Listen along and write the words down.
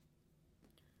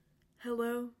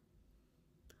Hello?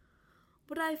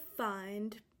 What I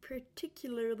find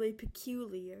particularly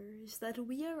peculiar is that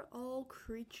we are all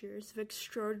creatures of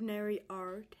extraordinary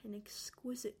art and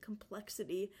exquisite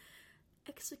complexity,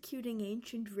 executing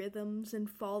ancient rhythms and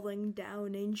falling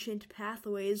down ancient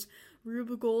pathways,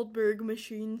 Rube Goldberg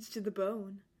machines to the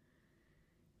bone.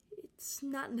 It's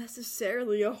not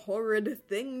necessarily a horrid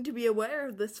thing to be aware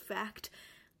of this fact,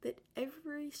 that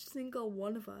every single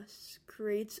one of us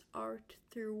creates art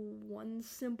through one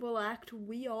simple act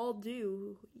we all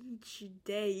do each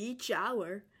day, each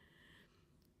hour.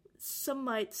 Some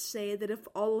might say that if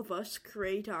all of us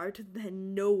create art,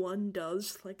 then no one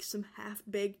does, like some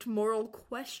half-baked moral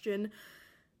question.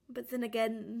 But then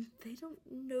again, they don't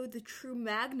know the true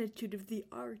magnitude of the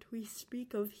art we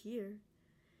speak of here.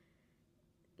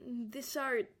 This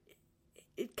art,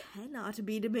 it cannot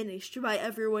be diminished by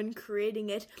everyone creating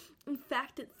it. In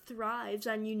fact, it thrives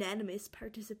on unanimous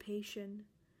participation.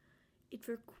 It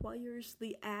requires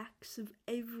the acts of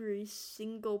every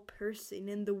single person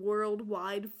in the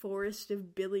worldwide forest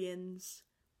of billions.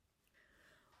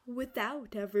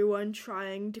 Without everyone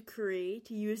trying to create,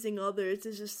 using others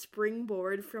as a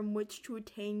springboard from which to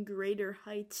attain greater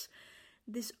heights,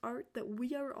 this art that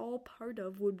we are all part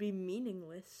of would be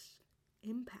meaningless,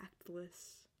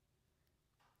 impactless.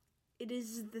 It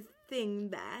is the thing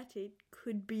that, it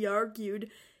could be argued,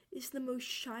 is the most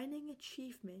shining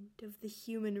achievement of the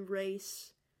human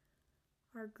race,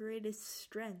 our greatest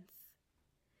strength.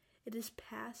 It has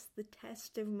passed the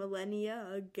test of millennia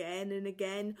again and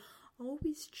again,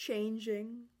 always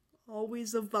changing,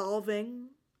 always evolving,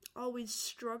 always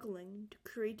struggling to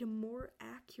create a more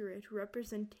accurate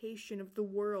representation of the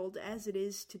world as it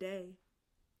is today.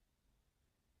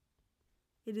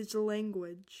 It is a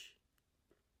language.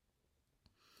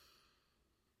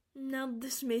 Now,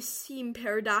 this may seem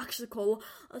paradoxical,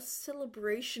 a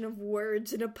celebration of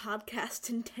words in a podcast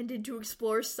intended to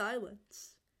explore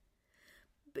silence.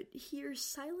 But here,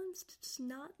 silence does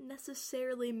not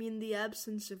necessarily mean the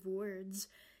absence of words.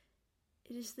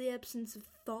 It is the absence of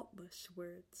thoughtless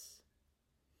words.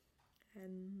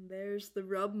 And there's the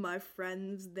rub, my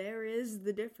friends, there is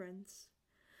the difference.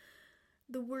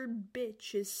 The word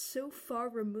bitch is so far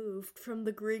removed from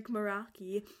the Greek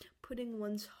maraki, putting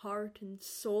one's heart and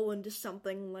soul into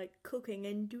something like cooking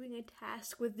and doing a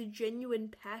task with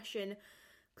genuine passion,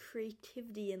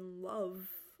 creativity, and love.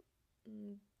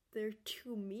 Their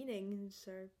two meanings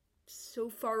are so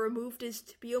far removed as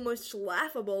to be almost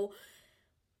laughable.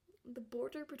 The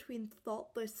border between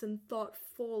thoughtless and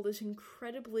thoughtful is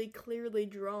incredibly clearly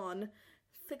drawn,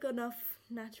 thick enough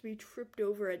not to be tripped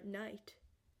over at night.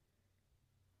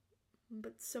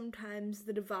 But sometimes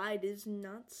the divide is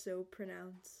not so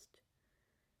pronounced.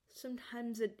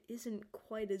 Sometimes it isn't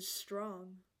quite as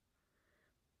strong.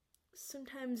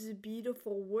 Sometimes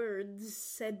beautiful words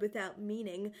said without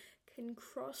meaning can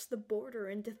cross the border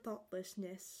into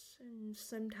thoughtlessness, and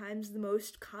sometimes the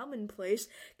most commonplace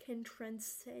can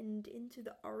transcend into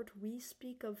the art we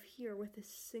speak of here with a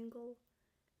single,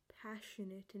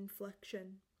 passionate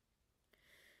inflection.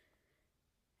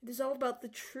 It is all about the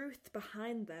truth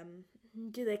behind them.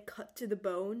 Do they cut to the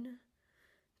bone?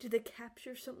 Do they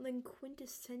capture something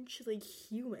quintessentially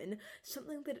human,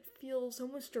 something that it feels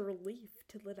almost a relief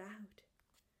to let out?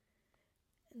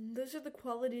 And those are the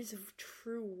qualities of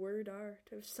true word art,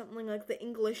 of something like the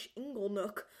English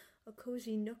inglenook, a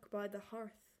cozy nook by the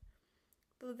hearth.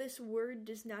 Though this word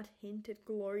does not hint at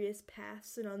glorious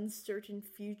pasts and uncertain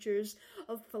futures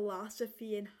of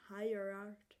philosophy and higher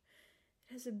art,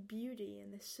 it has a beauty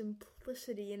and a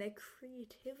simplicity and a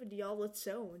creativity all its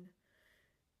own.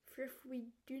 For if we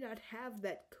do not have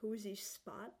that cozy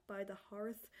spot by the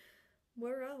hearth,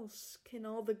 where else can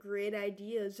all the great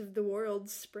ideas of the world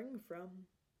spring from?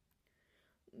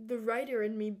 The writer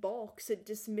in me balks at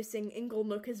dismissing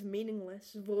Inglenook as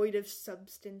meaningless, void of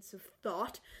substance, of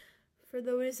thought, for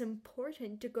though it is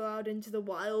important to go out into the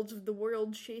wilds of the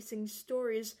world chasing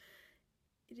stories,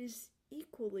 it is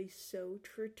equally so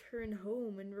to return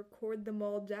home and record them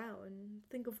all down.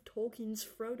 Think of Tolkien's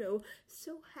Frodo,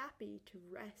 so happy to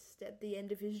rest at the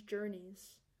end of his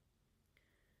journeys.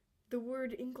 The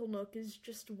word Inglenook is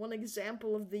just one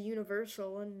example of the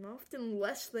universal and often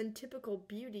less than typical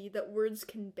beauty that words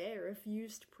can bear if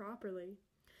used properly.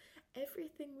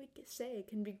 Everything we say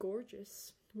can be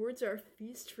gorgeous. Words are a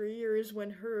feast for ears when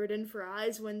heard and for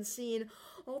eyes when seen.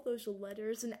 All those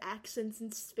letters and accents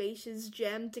and spaces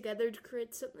jammed together to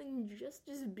create something just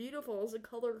as beautiful as a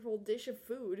colorful dish of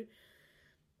food.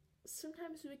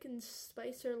 Sometimes we can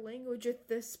spice our language with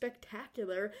the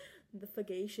spectacular, the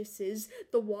fagacious's,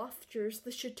 the wafters,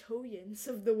 the Chateaubriands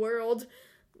of the world.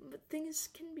 But things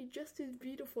can be just as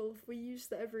beautiful if we use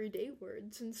the everyday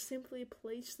words and simply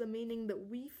place the meaning that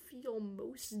we feel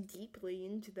most deeply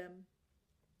into them.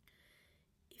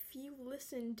 If you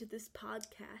listen to this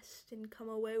podcast and come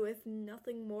away with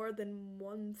nothing more than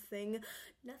one thing,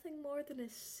 nothing more than a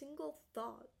single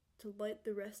thought to light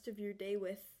the rest of your day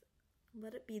with,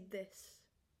 let it be this.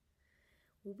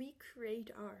 We create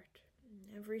art,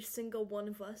 every single one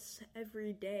of us,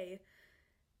 every day,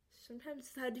 sometimes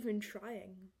without even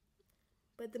trying.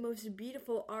 But the most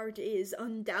beautiful art is,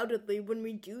 undoubtedly, when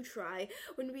we do try,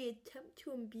 when we attempt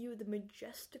to imbue the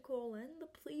majestical and the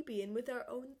plebeian with our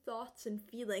own thoughts and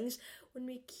feelings, when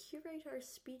we curate our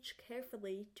speech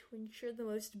carefully to ensure the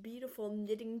most beautiful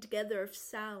knitting together of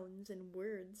sounds and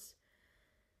words.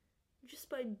 Just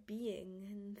by being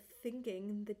and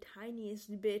thinking the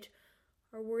tiniest bit,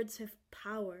 our words have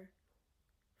power,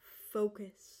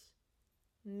 focus,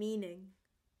 meaning.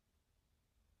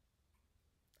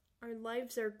 Our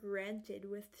lives are granted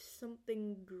with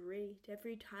something great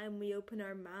every time we open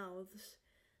our mouths.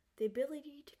 The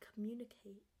ability to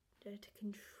communicate, to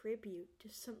contribute to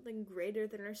something greater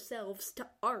than ourselves, to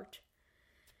art.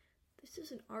 This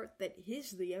is an art that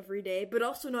is the everyday, but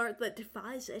also an art that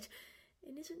defies it,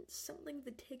 and isn't something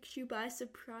that takes you by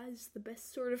surprise, the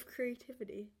best sort of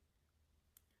creativity.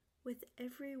 With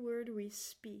every word we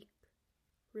speak,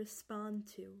 respond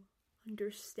to,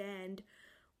 understand,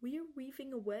 we are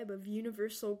weaving a web of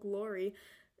universal glory,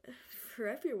 for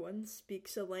everyone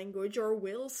speaks a language or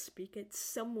will speak it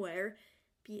somewhere,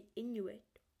 be it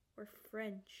Inuit or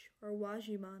French or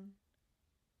Wajiman.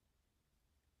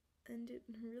 And it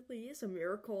really is a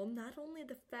miracle, not only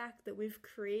the fact that we've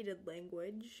created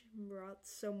language, brought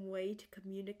some way to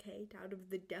communicate out of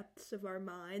the depths of our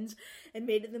minds, and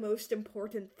made it the most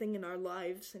important thing in our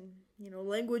lives. And,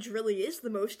 language really is the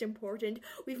most important.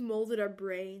 We've molded our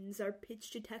brains, our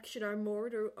pitch detection, our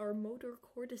motor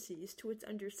cortices to its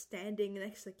understanding and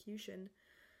execution.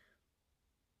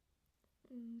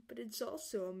 But it's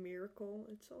also a miracle.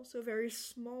 It's also a very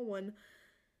small one.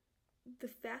 The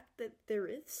fact that there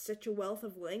is such a wealth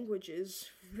of languages,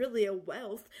 really a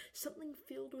wealth, something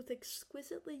filled with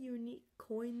exquisitely unique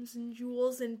coins and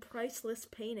jewels and priceless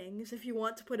paintings, if you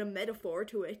want to put a metaphor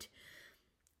to it.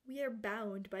 We are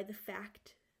bound by the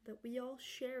fact that we all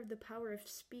share the power of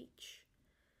speech.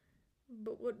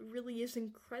 But what really is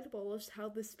incredible is how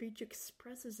the speech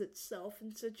expresses itself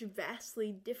in such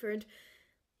vastly different,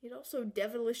 yet also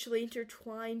devilishly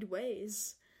intertwined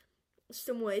ways.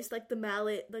 Some ways, like the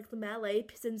Malay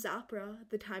peasant's opera,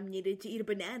 the time needed to eat a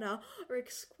banana, are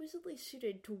exquisitely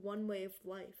suited to one way of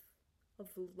life, of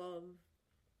love,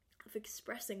 of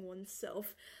expressing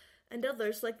oneself, and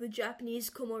others, like the Japanese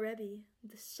komorebi,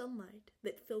 the sunlight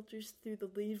that filters through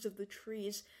the leaves of the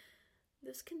trees.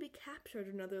 This can be captured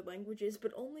in other languages,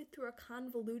 but only through a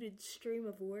convoluted stream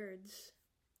of words.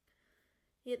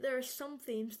 Yet there are some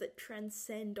themes that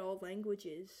transcend all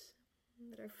languages,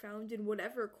 that are found in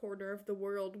whatever corner of the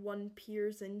world one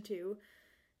peers into,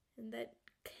 and that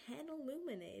can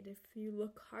illuminate, if you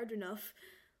look hard enough,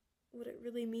 what it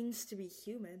really means to be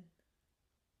human.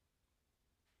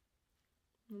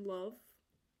 Love,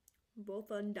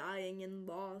 both undying and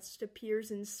lost,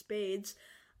 appears in spades.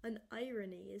 An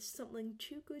irony is something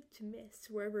too good to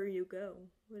miss wherever you go,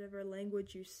 whatever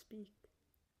language you speak.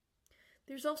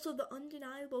 There's also the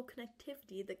undeniable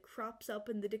connectivity that crops up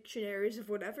in the dictionaries of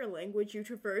whatever language you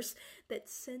traverse, that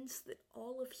sense that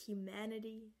all of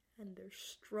humanity and their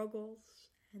struggles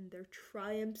and their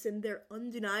triumphs and their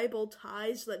undeniable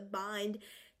ties that bind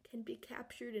can be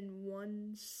captured in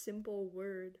one simple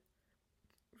word,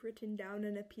 written down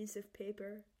on a piece of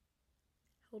paper,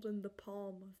 held in the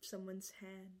palm of someone's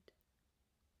hand.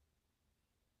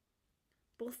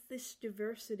 Both this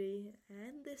diversity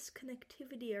and this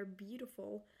connectivity are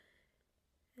beautiful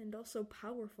and also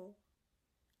powerful.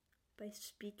 By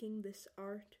speaking this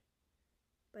art,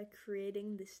 by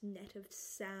creating this net of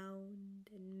sound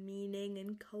and meaning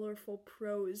and colorful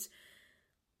prose,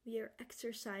 we are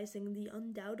exercising the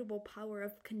undoubtable power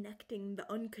of connecting the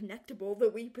unconnectable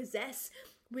that we possess.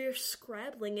 We are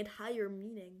scrabbling at higher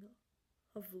meaning,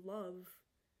 of love,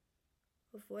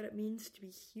 of what it means to be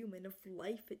human, of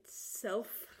life itself.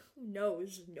 Who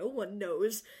knows? No one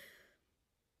knows.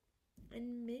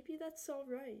 And maybe that's all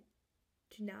right,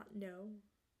 to not know.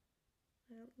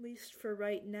 At least for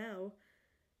right now.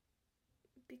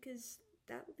 Because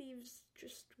that leaves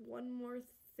just one more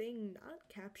thing not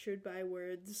captured by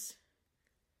words.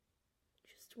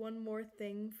 Just one more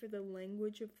thing for the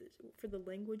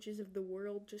languages of the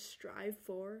world to strive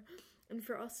for, and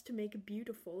for us to make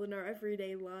beautiful in our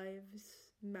everyday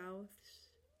lives, mouths,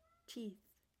 teeth,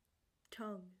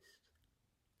 tongues.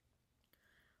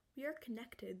 We are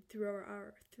connected through our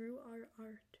art.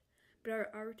 But our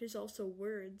art is also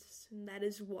words, and that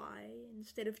is why,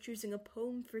 instead of choosing a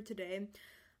poem for today,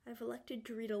 I've elected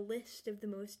to read a list of the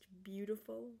most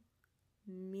beautiful,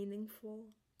 meaningful,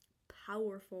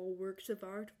 powerful works of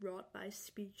art wrought by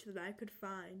speech that I could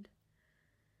find.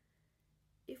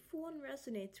 If one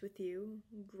resonates with you,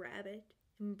 grab it,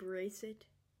 embrace it,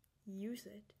 use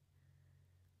it.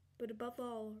 But above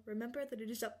all, remember that it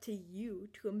is up to you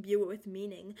to imbue it with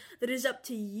meaning, that it is up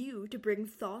to you to bring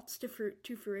thoughts to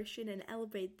fruition and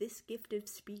elevate this gift of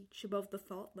speech above the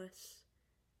thoughtless.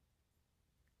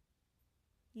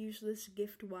 Use this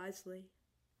gift wisely.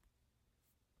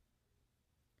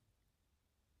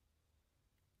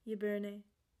 Yaberne.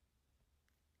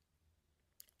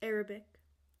 Arabic,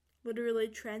 literally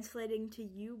translating to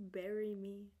you bury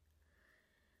me.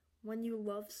 When you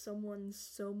love someone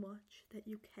so much that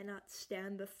you cannot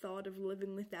stand the thought of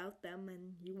living without them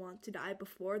and you want to die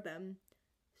before them,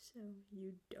 so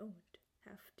you don't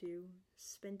have to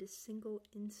spend a single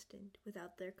instant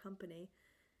without their company,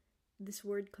 this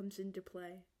word comes into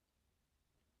play.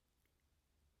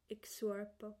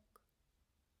 Iksuarpok.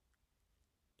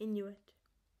 Inuit.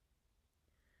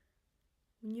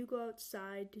 When you go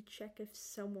outside to check if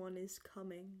someone is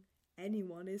coming,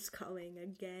 anyone is coming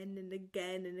again and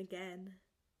again and again,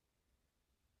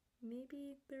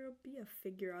 maybe there'll be a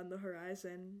figure on the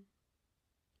horizon.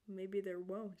 Maybe there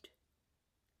won't.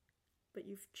 But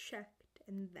you've checked,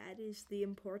 and that is the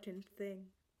important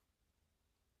thing.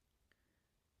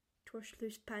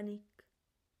 Torschlusspanik.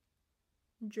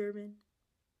 German.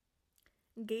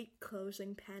 Gate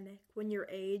closing panic, when your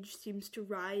age seems to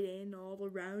ride in all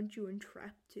around you and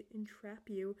entrap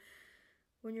you,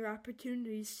 when your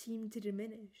opportunities seem to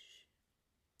diminish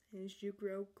as you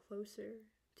grow closer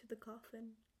to the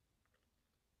coffin.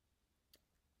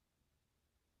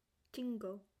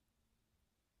 Tingo.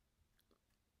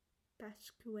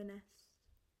 Pascuenes.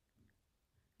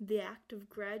 The act of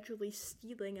gradually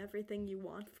stealing everything you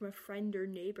want from a friend or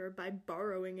neighbor by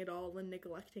borrowing it all and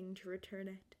neglecting to return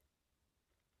it.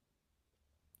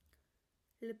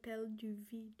 L'appel du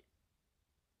vide.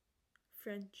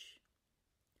 French.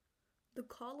 The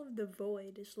call of the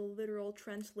void is the literal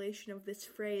translation of this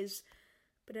phrase,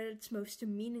 but at its most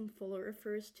meaningful it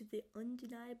refers to the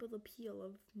undeniable appeal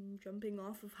of jumping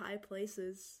off of high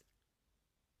places.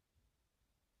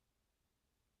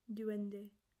 Duende.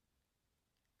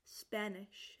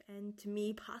 Spanish, and to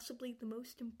me possibly the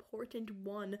most important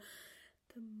one,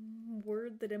 the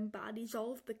word that embodies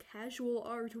all of the casual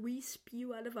art we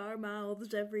spew out of our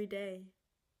mouths every day.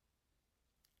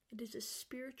 It is a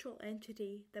spiritual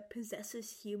entity that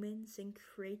possesses humans and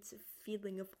creates a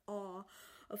feeling of awe,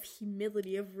 of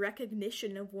humility, of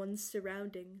recognition of one's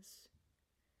surroundings.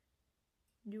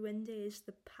 Duende is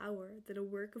the power that a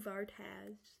work of art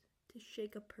has to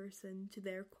shake a person to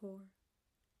their core.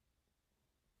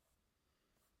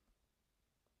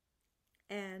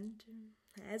 And,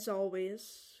 as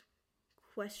always,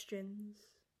 questions,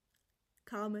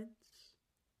 comments,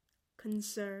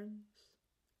 concerns,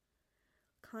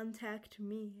 contact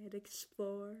me at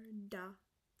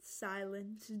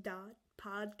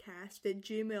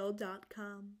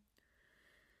explore.silence.podcast@gmail.com.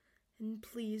 And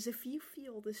please, if you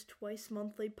feel this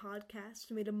twice-monthly podcast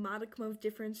made a modicum of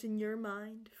difference in your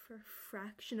mind for a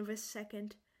fraction of a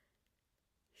second,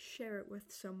 share it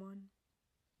with someone.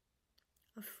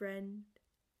 A friend,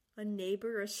 a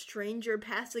neighbor, a stranger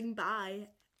passing by.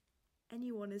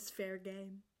 Anyone is fair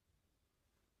game.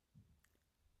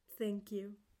 Thank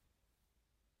you.